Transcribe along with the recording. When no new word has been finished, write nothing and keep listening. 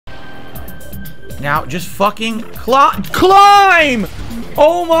Now, just fucking climb!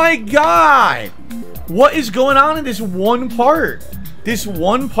 Oh my god! What is going on in this one part? This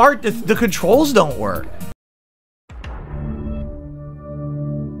one part, the controls don't work.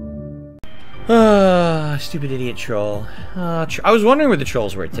 Stupid idiot troll. I was wondering where the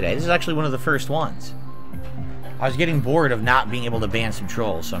trolls were today. This is actually one of the first ones. I was getting bored of not being able to ban some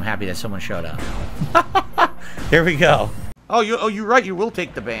trolls, so I'm happy that someone showed up. There we go. Oh, you're right. You will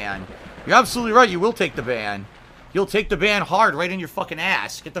take the ban. You're absolutely right. You will take the ban. You'll take the ban hard right in your fucking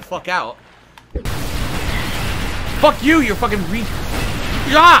ass. Get the fuck out. Fuck you. You're fucking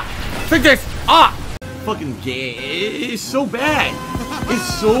take this. Fucking gay. It's so bad.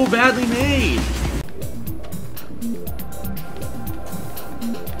 It's so badly made.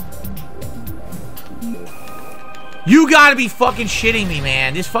 You gotta be fucking shitting me,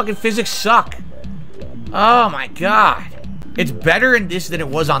 man. This fucking physics suck. Oh my god. It's better in this than it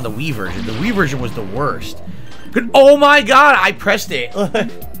was on the Wii version. The Wii version was the worst. Oh my god, I pressed it.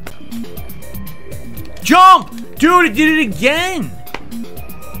 Jump! Dude, it did it again.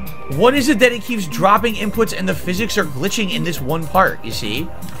 What is it that it keeps dropping inputs and the physics are glitching in this one part, you see?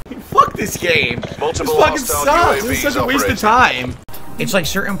 Fuck this game. This fucking sucks. It's such a waste of time. It's like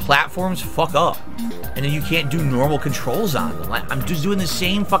certain platforms fuck up, and then you can't do normal controls on them. I'm just doing the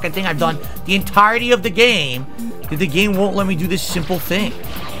same fucking thing I've done the entirety of the game, that the game won't let me do this simple thing.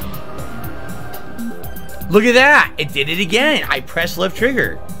 Look at that. It did it again. I pressed left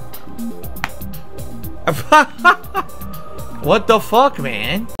trigger. What the fuck,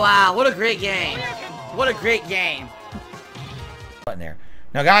 man? Wow, what a great game. What a great game. Button there.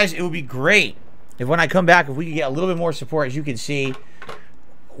 Now, guys, it would be great if when I come back, if we could get a little bit more support. As you can see,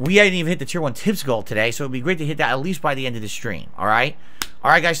 we hadn't even hit the tier 1 tips goal today, so it would be great to hit that at least by the end of the stream, all right?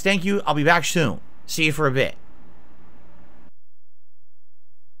 All right, guys, thank you. I'll be back soon. See you for a bit.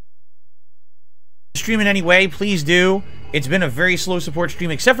 Stream in any way, please do. It's been a very slow support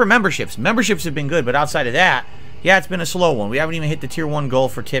stream, except for memberships. Memberships have been good, but outside of that, yeah, it's been a slow one. We haven't even hit the tier 1 goal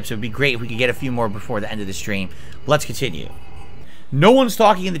for tips. It would be great if we could get a few more before the end of the stream. Let's continue. No one's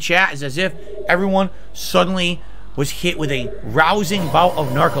talking in the chat. It's as if everyone suddenly was hit with a rousing bout of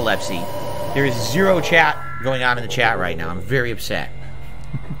narcolepsy. There is zero chat going on in the chat right now. I'm very upset.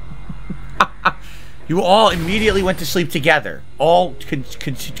 You all immediately went to sleep together. All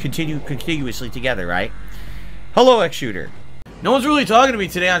continuously together, right? Hello, X-Shooter. No one's really talking to me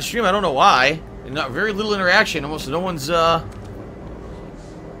today on stream. I don't know why. Not very little interaction. Almost no one's talking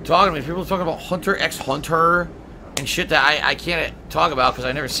to me. People are talking about Hunter x Hunter and shit that I can't talk about because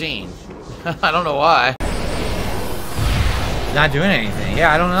I've never seen. I don't know why. Not doing anything.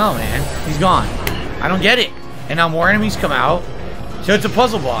 Yeah, I don't know, man. He's gone. I don't get it. And now more enemies come out. So it's a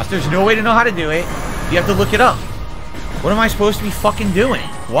puzzle boss. There's no way to know how to do it. You have to look it up. What am I supposed to be fucking doing?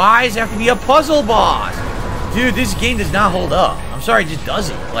 Why does it have to be a puzzle boss? Dude, this game does not hold up. I'm sorry, it just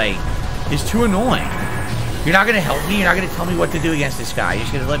doesn't. Like, it's too annoying. You're not gonna help me. You're not gonna tell me what to do against this guy. You're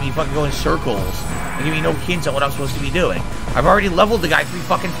just gonna let me fucking go in circles and give me no hints on what I'm supposed to be doing. I've already leveled the guy 3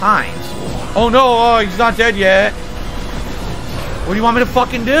 fucking times. Oh no, he's not dead yet. What do you want me to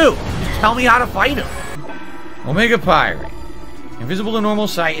fucking do? Just tell me how to fight him. Omega Pirate. Invisible to normal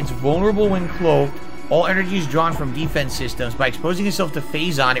sight, it's vulnerable when cloaked. All energy is drawn from defense systems. By exposing itself to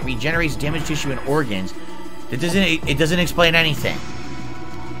Phazon, it regenerates damaged tissue and organs. It doesn't explain anything.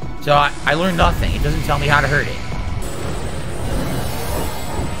 So I learned nothing. It doesn't tell me how to hurt it.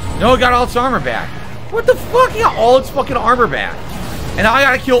 No, it got all its armor back. What the fuck? It got all its fucking armor back. And now I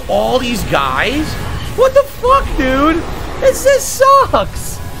gotta kill all these guys? What the fuck, dude? This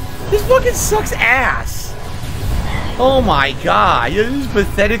sucks. This fucking sucks ass. Oh my god. This is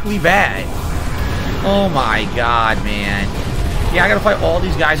pathetically bad. Oh my god, man. Yeah, I gotta fight all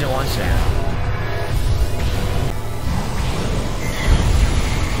these guys at once now.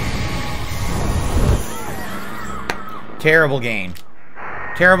 Terrible game.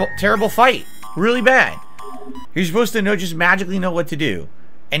 Terrible fight. Really bad. You're supposed to just magically know what to do.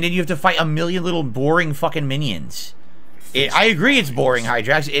 And then you have to fight a million little boring fucking minions. I agree it's boring,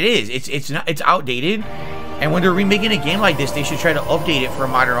 Hydrax. It is. It's outdated. And when they're remaking a game like this, they should try to update it for a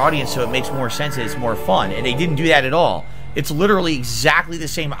modern audience so it makes more sense and it's more fun. And they didn't do that at all. It's literally exactly the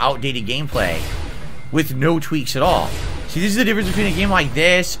same outdated gameplay with no tweaks at all. See, this is the difference between a game like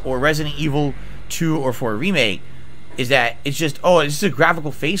this or Resident Evil 2 or 4 Remake. Is that it's just, oh, it's just a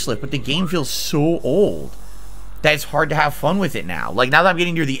graphical facelift, but the game feels so old that it's hard to have fun with it now. Like, now that I'm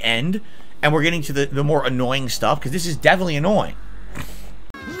getting near the end, and we're getting to the more annoying stuff, because this is definitely annoying.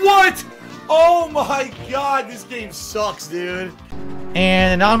 What? Oh my god, this game sucks, dude.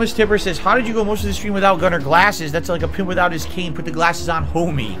 And Anonymous Tipper says, how did you go most of the stream without gun or glasses? That's like a pimp without his cane. Put the glasses on,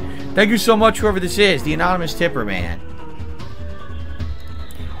 homie. Thank you so much, whoever this is. The Anonymous Tipper, man.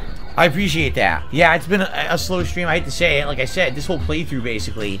 I appreciate that. Yeah, it's been a slow stream. I hate to say it. Like I said, this whole playthrough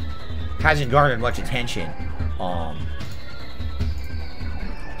basically hasn't garnered much attention.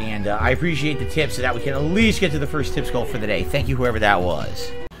 And I appreciate the tip so that we can at least get to the first tips goal for the day. Thank you, whoever that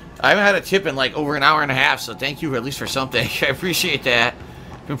was. I haven't had a tip in like over an hour and a half, so thank you at least for something. I appreciate that.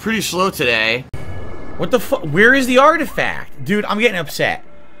 Been pretty slow today. What the fuck? Where is the artifact? Dude, I'm getting upset.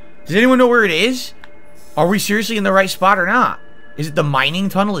 Does anyone know where it is? Are we seriously in the right spot or not? Is it the mining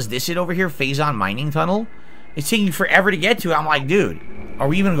tunnel? Is this it over here? Phazon mining tunnel? It's taking forever to get to it. I'm like, dude, are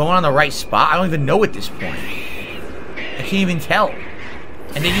we even going on the right spot? I don't even know at this point. I can't even tell.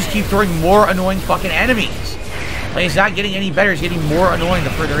 And they just keep throwing more annoying fucking enemies. Like, it's not getting any better. It's getting more annoying the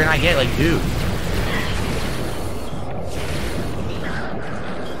further in I get. Like, dude.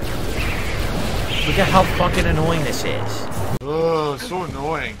 Look at how fucking annoying this is. Oh, so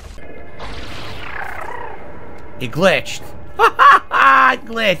annoying. It glitched. It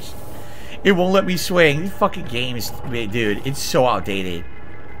glitched. It won't let me swing. This fucking game is, dude, it's so outdated.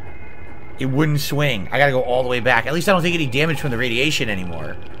 It wouldn't swing. I gotta go all the way back. At least I don't take any damage from the radiation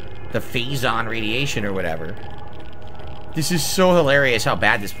anymore. The Phazon radiation or whatever. This is so hilarious how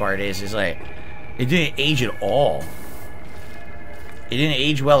bad this part is. It's like, it didn't age at all. It didn't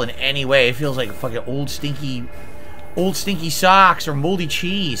age well in any way. It feels like a fucking old stinky socks or moldy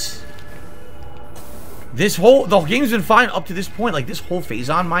cheese. The game's been fine up to this point. Like, this whole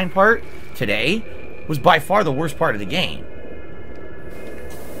Phazon mine part today was by far the worst part of the game.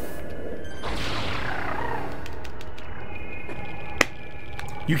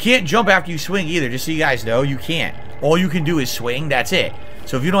 You can't jump after you swing either, just so you guys know. You can't. All you can do is swing, that's it.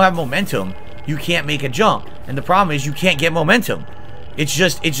 So if you don't have momentum, you can't make a jump. And the problem is you can't get momentum. It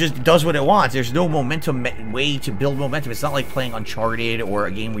just does what it wants. There's no momentum way to build momentum. It's not like playing Uncharted or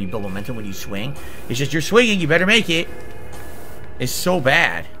a game where you build momentum when you swing. It's just you're swinging, you better make it. It's so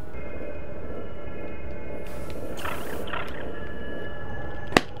bad.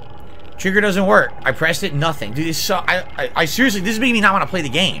 Trigger doesn't work. I pressed it, nothing. Dude, I seriously, this is making me not want to play the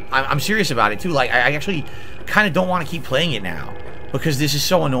game. I'm serious about it too. Like, I actually kind of don't want to keep playing it now because this is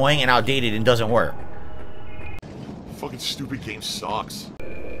so annoying and outdated and doesn't work. Fucking stupid game sucks.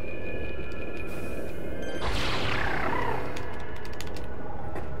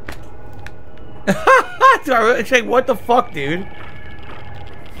 It's like, what the fuck, dude?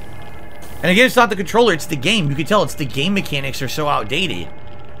 And again, it's not the controller, it's the game. You can tell it's the game mechanics are so outdated.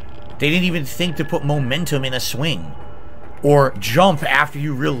 They didn't even think to put momentum in a swing or jump after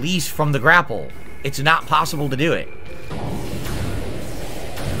you release from the grapple. It's not possible to do it.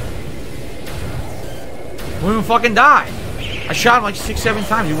 Won't even fucking die. I shot him like 6-7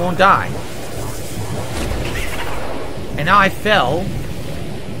 times. He won't die. And now I fell.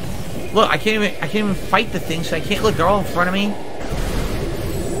 Look, I can't even fight the thing. So I can't. Look, they're all in front of me.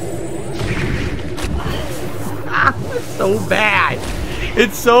 Ah, it's so bad.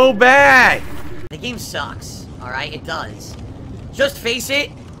 It's so bad. The game sucks. All right, it does. Just face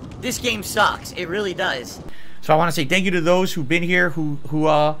it. This game sucks. It really does. So I want to say thank you to those who've been here, who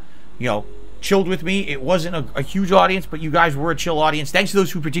you know, chilled with me. It wasn't a huge audience, but you guys were a chill audience. Thanks to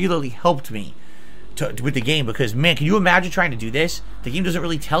those who particularly helped me with the game, because man, can you imagine trying to do this? The game doesn't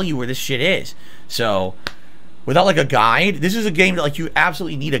really tell you where this shit is. So without like a guide, this is a game that like you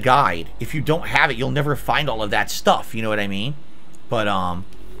absolutely need a guide. If you don't have it, you'll never find all of that stuff. You know what I mean? But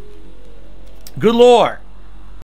good lord.